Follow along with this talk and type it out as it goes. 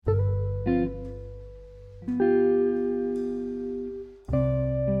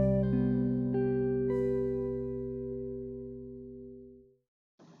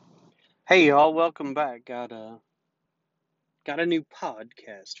Hey y'all, welcome back. Got a new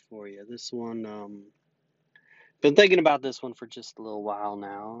podcast for you. This one, been thinking about this one for just a little while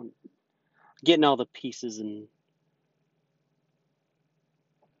now, getting all the pieces and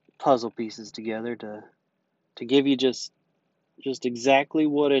puzzle pieces together to give you just exactly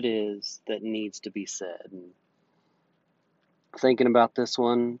what it is that needs to be said. And thinking about this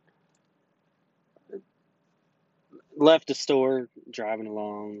one, left a store, driving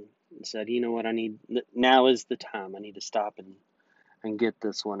along, and said, you know what, now is the time. I need to stop and get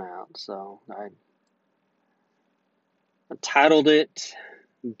this one out. So I titled it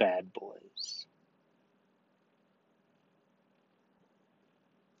Bad Boys.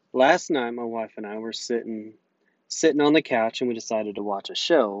 Last night, my wife and I were sitting on the couch, and we decided to watch a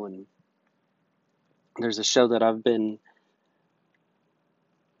show. And there's a show that I've been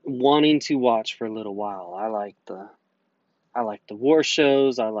wanting to watch for a little while. I like the war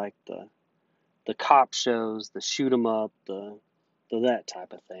shows. I like the cop shows, the shoot 'em up, the that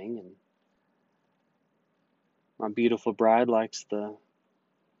type of thing. And my beautiful bride likes the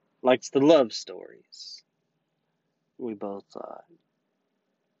love stories. We both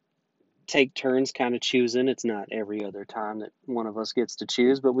take turns kind of choosing. It's not every other time that one of us gets to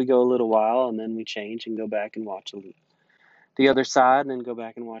choose, but we go a little while and then we change and go back and watch the other side and then go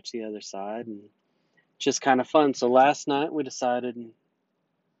back and watch the other side, and just kind of fun. So last night we decided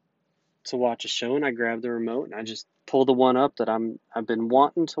to watch a show, and I grabbed the remote and I just pulled the one up that I've been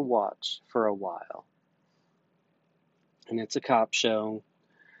wanting to watch for a while. And it's a cop show.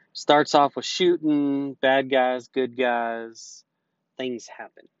 Starts off with shooting, bad guys, good guys, things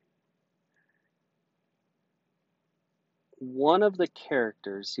happen. One of the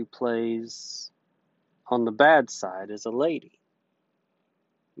characters who plays on the bad side is a lady.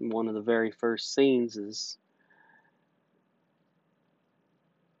 One of the very first scenes is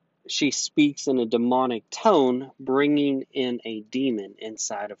she speaks in a demonic tone, bringing in a demon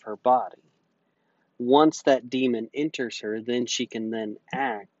inside of her body. Once that demon enters her, then she can then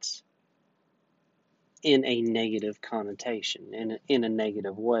act in a negative connotation, in a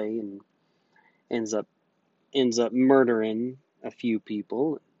negative way, and ends up murdering a few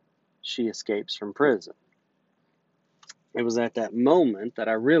people. She escapes from prison. It was at that moment that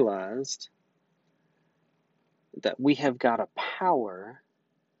I realized that we have got a power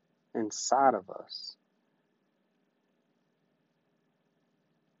inside of us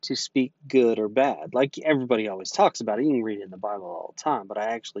to speak good or bad. Like everybody always talks about it. You can read it in the Bible all the time, but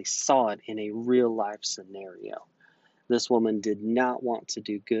I actually saw it in a real life scenario. This woman did not want to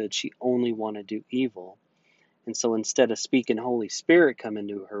do good. She only wanted to do evil. And so instead of speaking Holy Spirit come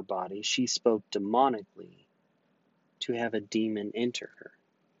into her body, she spoke demonically to have a demon enter her.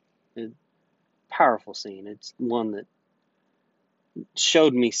 Powerful scene. It's one that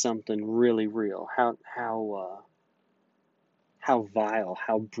showed me something really real. How vile,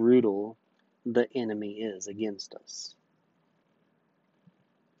 how brutal the enemy is against us.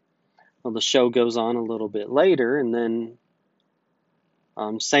 Well, the show goes on a little bit later, and then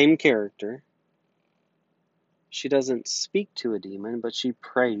same character. She doesn't speak to a demon, but she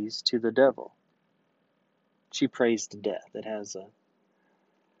prays to the devil. She prays to death. It has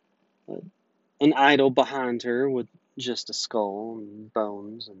an idol behind her with just a skull and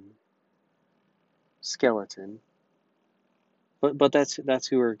bones and skeleton. But that's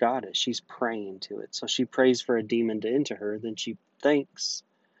who her God is. She's praying to it. So she prays for a demon to enter her. Then she thanks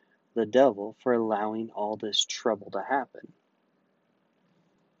the devil for allowing all this trouble to happen.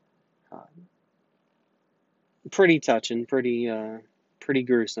 Uh, Pretty touching, pretty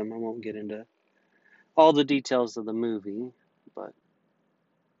gruesome. I won't get into all the details of the movie, but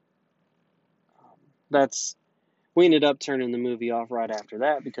um, that's we ended up turning the movie off right after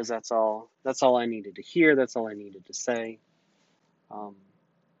that because that's all I needed to hear. That's all I needed to say um,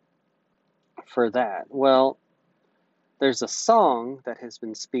 for that. Well, there's a song that has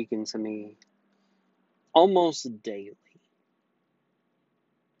been speaking to me almost daily.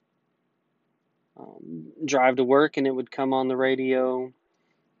 Drive to work and it would come on the radio.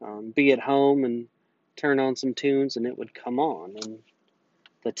 Be at home and turn on some tunes and it would come on. And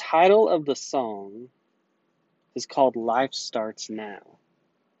the title of the song is called Life Starts Now.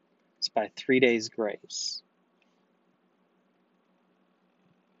 It's by 3 Days Grace.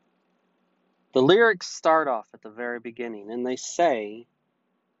 The lyrics start off at the very beginning and they say,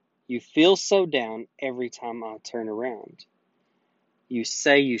 "You feel so down every time I turn around. You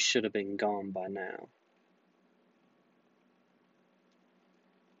say you should have been gone by now."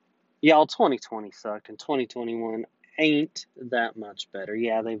 Y'all, 2020 sucked and 2021 ain't that much better.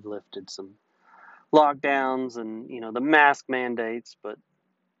 Yeah, they've lifted some lockdowns and, the mask mandates, but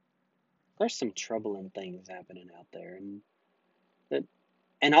there's some troubling things happening out there, that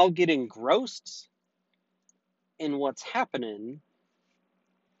and I'll get engrossed in what's happening.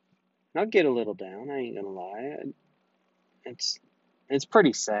 And I'll get a little down. I ain't gonna lie. It's it's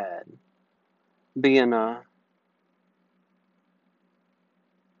pretty sad being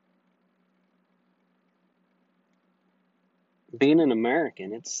being an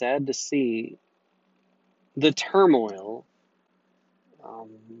American. It's sad to see the turmoil, um,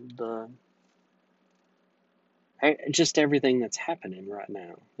 the just everything that's happening right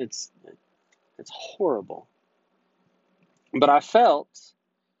now. It's horrible. But I felt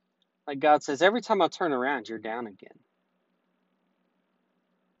like God says, every time I turn around, you're down again.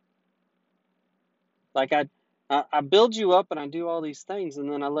 Like I build you up and I do all these things,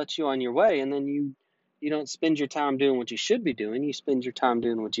 and then I let you on your way, and then you don't spend your time doing what you should be doing. You spend your time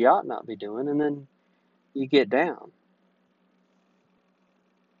doing what you ought not be doing, and then you get down.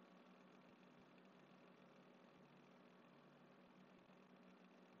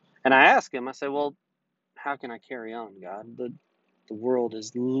 And I ask him, I say, well, how can I carry on, God? The world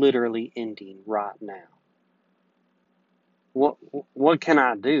is literally ending right now. What what can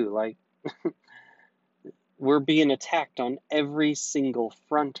I do? Like, we're being attacked on every single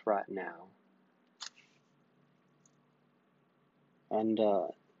front right now. And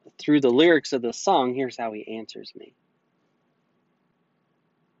through the lyrics of the song, here's how he answers me.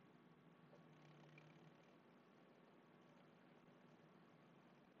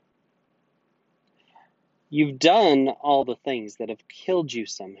 You've done all the things that have killed you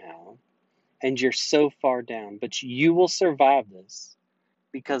somehow, and you're so far down, but you will survive this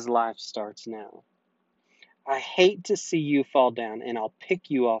because life starts now. I hate to see you fall down, and I'll pick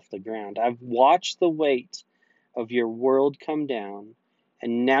you off the ground. I've watched the weight of your world come down,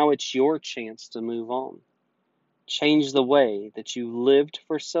 and now it's your chance to move on. Change the way that you lived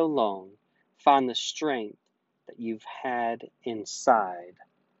for so long. Find the strength that you've had inside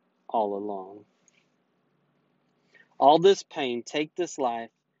all along. All this pain, take this life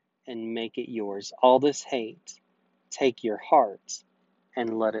and make it yours. All this hate, take your heart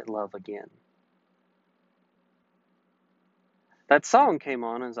and let it love again. That song came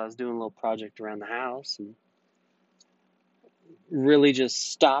on as I was doing a little project around the house, and really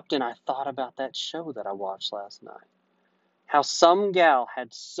just stopped and I thought about that show that I watched last night. How some gal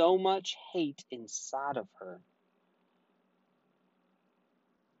had so much hate inside of her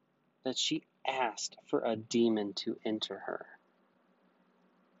that she asked for a demon to enter her.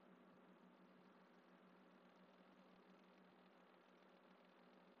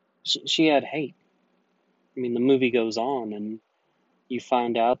 She had hate. I mean, the movie goes on, and you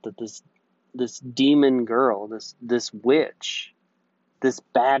find out that this demon girl, this witch, this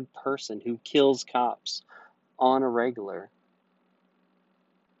bad person who kills cops on a regular,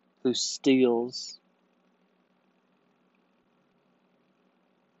 who steals,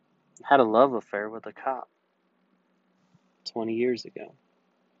 had a love affair with a cop 20 years ago.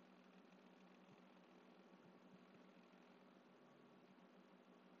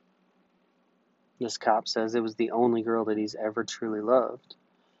 This cop says it was the only girl that he's ever truly loved.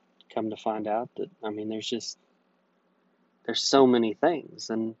 Come to find out that, I mean, there's so many things,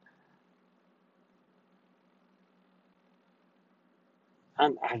 and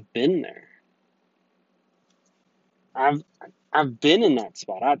I've been there. I've I've been in that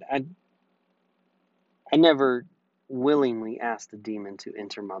spot. I never willingly asked a demon to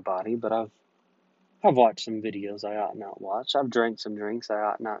enter my body, but I've watched some videos I ought not watch. I've drank some drinks I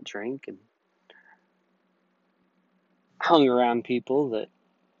ought not drink, and hung around people that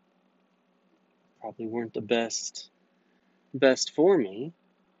probably weren't the best for me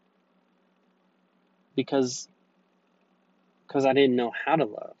because I didn't know how to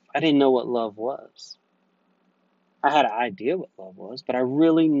love. I didn't know what love was. I had an idea what love was, but I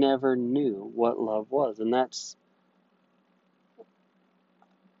really never knew what love was. And that's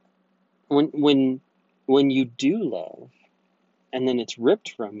when you do love and then it's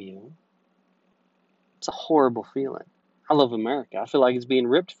ripped from you, it's a horrible feeling. I love America. I feel like it's being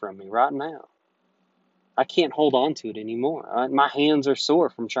ripped from me right now. I can't hold on to it anymore. My hands are sore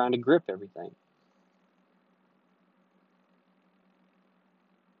from trying to grip everything.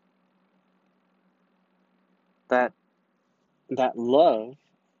 That that love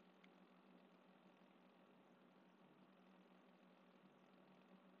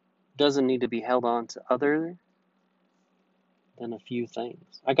doesn't need to be held on to other than a few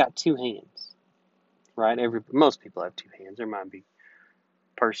things. I got two hands, right? Most people have two hands. There might be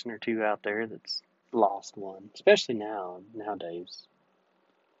a person or two out there that's lost one, especially nowadays.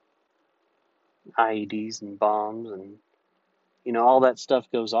 IEDs and bombs and all that stuff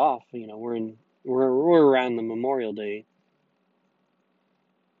goes off. We're around the Memorial Day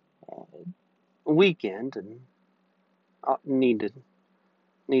uh, weekend, and need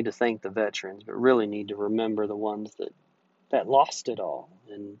to thank the veterans, but really need to remember the ones that lost it all.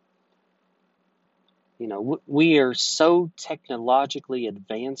 And we are so technologically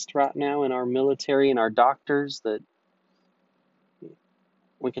advanced right now in our military and our doctors that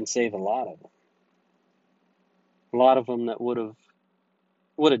we can save a lot of them. A lot of them that would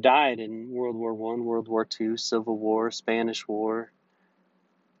have died in World War One, World War Two, Civil War, Spanish War,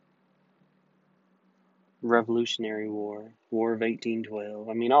 Revolutionary War, War of 1812.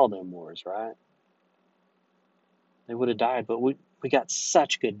 I mean, all them wars, right? They would have died, but we got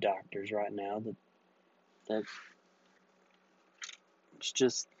such good doctors right now that it's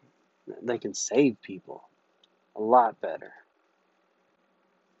just they can save people a lot better.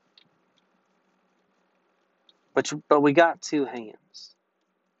 But we got two hands.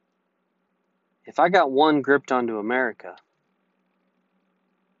 If I got one gripped onto America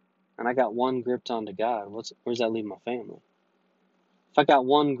and I got one gripped onto God, where's that leave my family? If I got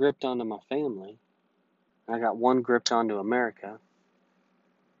one gripped onto my family and I got one gripped onto America,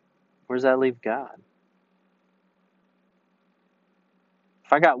 where's that leave God?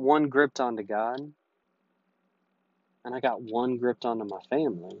 If I got one gripped onto God and I got one gripped onto my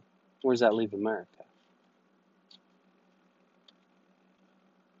family, where's that leave America?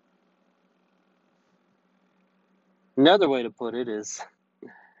 Another way to put it is,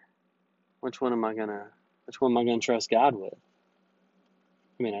 which one am I gonna trust God with?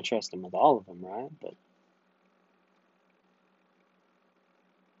 I mean, I trust Him with all of them, right? But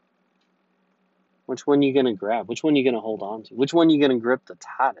which one you gonna grab? Which one you gonna hold on to? Which one you gonna grip the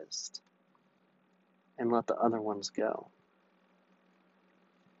tightest and let the other ones go?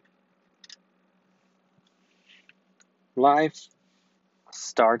 Life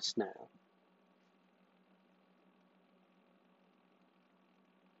starts now.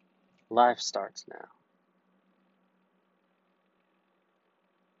 Life starts now.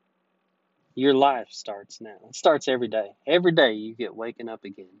 Your life starts now. It starts every day. Every day you get waking up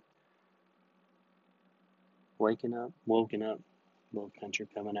again. Waking up, woken up, little country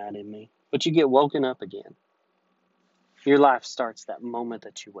coming out in me. But you get woken up again. Your life starts that moment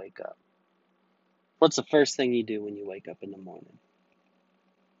that you wake up. What's the first thing you do when you wake up in the morning?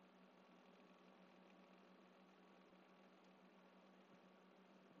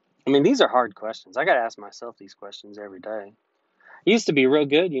 I mean, these are hard questions. I got to ask myself these questions every day. It used to be real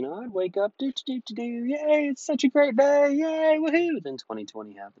good, I'd wake up, do, yay, it's such a great day, yay, woohoo. Then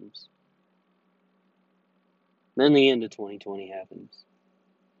 2020 happens. Then the end of 2020 happens.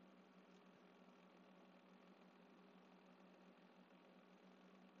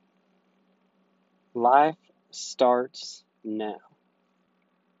 Life starts now.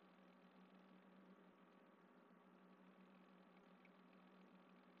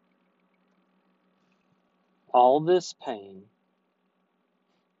 All this pain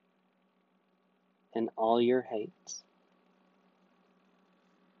and all your hates.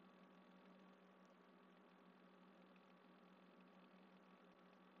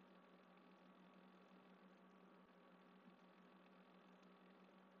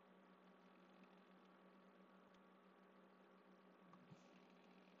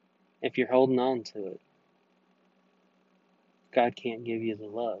 If you're holding on to it, God can't give you the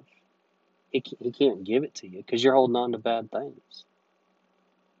love. He can't give it to you because you're holding on to bad things.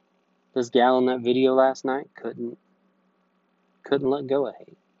 This gal in that video last night couldn't let go of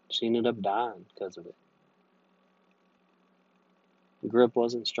hate. She ended up dying because of it. The grip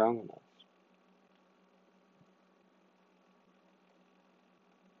wasn't strong enough.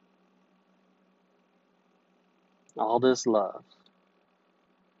 All this love.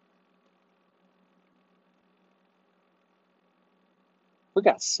 We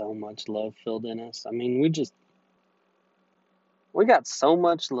got so much love filled in us. I mean, we got so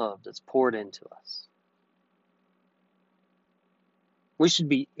much love that's poured into us. We should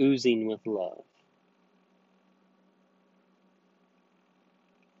be oozing with love.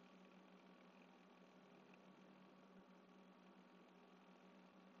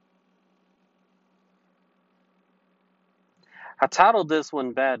 I titled this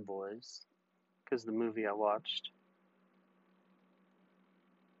one Bad Boys because the movie I watched.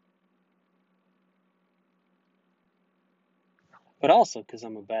 But also because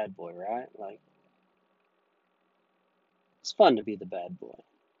I'm a bad boy, right? Like, it's fun to be the bad boy.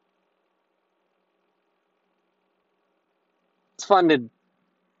 It's fun to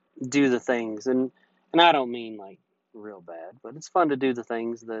do the things, and I don't mean like real bad, but it's fun to do the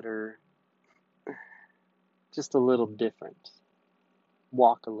things that are just a little different.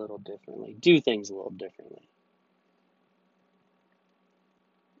 walk a little differently, do things a little differently.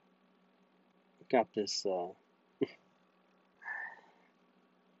 Got this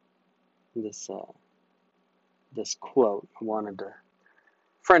this quote.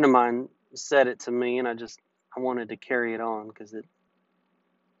 Friend of mine said it to me, and I wanted to carry it on because it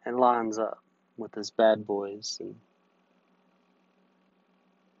lines up with this Bad Boys. And it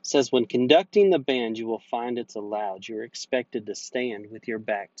says, when conducting the band, you will find it's allowed. You're expected to stand with your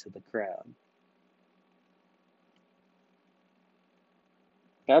back to the crowd.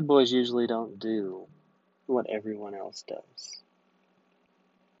 Bad Boys usually don't do what everyone else does.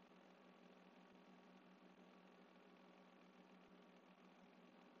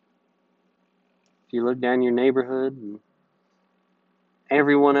 If you look down your neighborhood and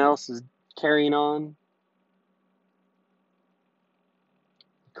everyone else is carrying on,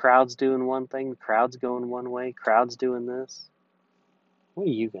 the crowd's doing one thing, the crowd's going one way, crowd's doing this, what are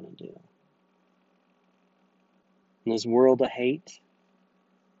you going to do? In this world of hate,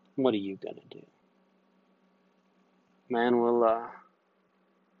 what are you going to do? Man, well,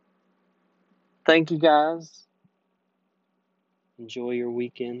 thank you guys. Enjoy your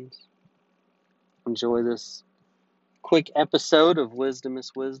weekends. Enjoy this quick episode of Wisdom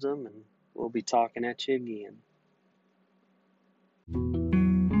is Wisdom, and we'll be talking at you again.